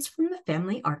receipts from the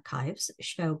family archives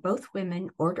show both women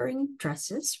ordering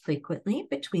dresses frequently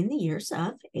between the years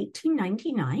of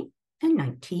 1899 and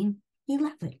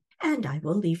 1911. And I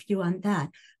will leave you on that.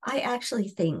 I actually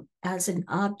think as an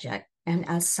object and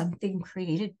as something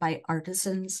created by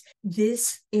artisans,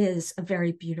 this is a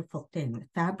very beautiful thing. The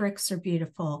fabrics are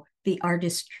beautiful. The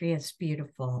artistry is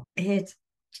beautiful. It's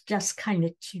just kind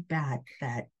of too bad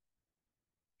that